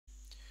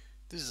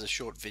This is a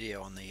short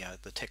video on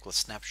the Tekla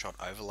Snapshot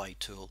overlay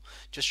tool,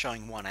 just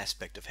showing one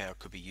aspect of how it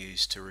could be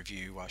used to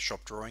review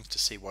shop drawings to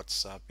see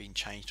what's been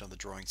changed on the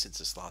drawing since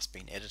it's last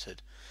been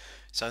edited.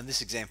 So in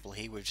this example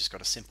here, we've just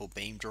got a simple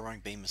beam drawing,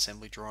 beam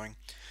assembly drawing.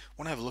 I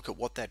want to have a look at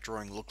what that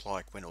drawing looked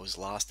like when it was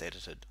last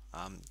edited.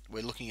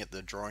 We're looking at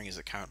the drawing as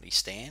it currently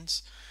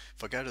stands.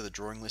 If I go to the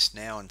drawing list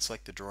now and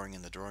select the drawing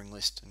in the drawing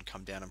list and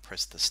come down and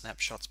press the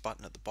snapshots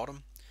button at the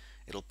bottom,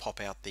 it'll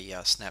pop out the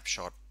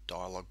snapshot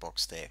dialog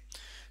box there.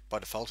 By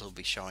default it'll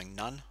be showing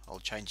none. I'll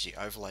change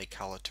the overlay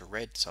color to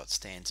red so it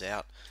stands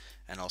out,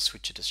 and I'll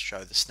switch it to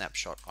show the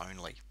snapshot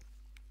only.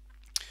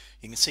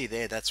 You can see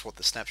there that's what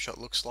the snapshot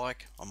looks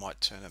like. I might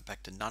turn it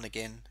back to none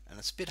again, and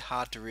it's a bit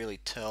hard to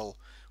really tell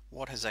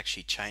what has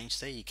actually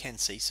changed there. You can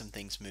see some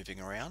things moving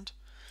around,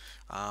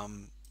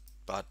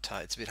 but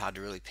it's a bit hard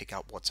to really pick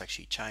up what's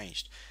actually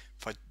changed.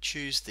 If I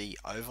choose the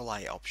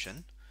overlay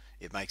option,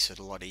 it makes it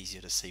a lot easier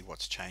to see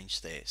what's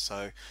changed there.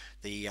 So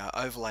the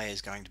overlay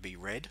is going to be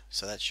red,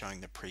 so that's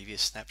showing the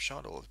previous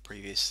snapshot or the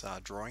previous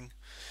drawing,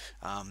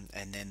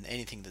 and then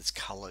anything that's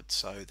colored,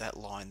 so that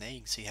line there, you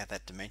can see how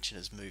that dimension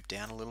has moved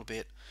down a little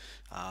bit.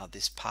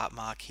 This part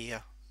mark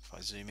here, if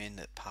I zoom in,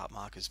 that part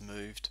mark has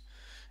moved,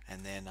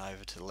 and then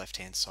over to the left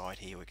hand side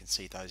here we can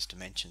see those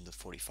dimensions, the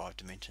 45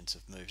 dimensions,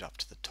 have moved up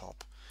to the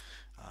top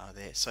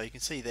there. So you can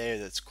see there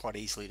that it's quite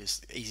easy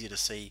to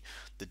see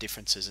the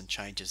differences and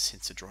changes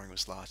since the drawing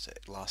was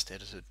last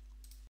edited.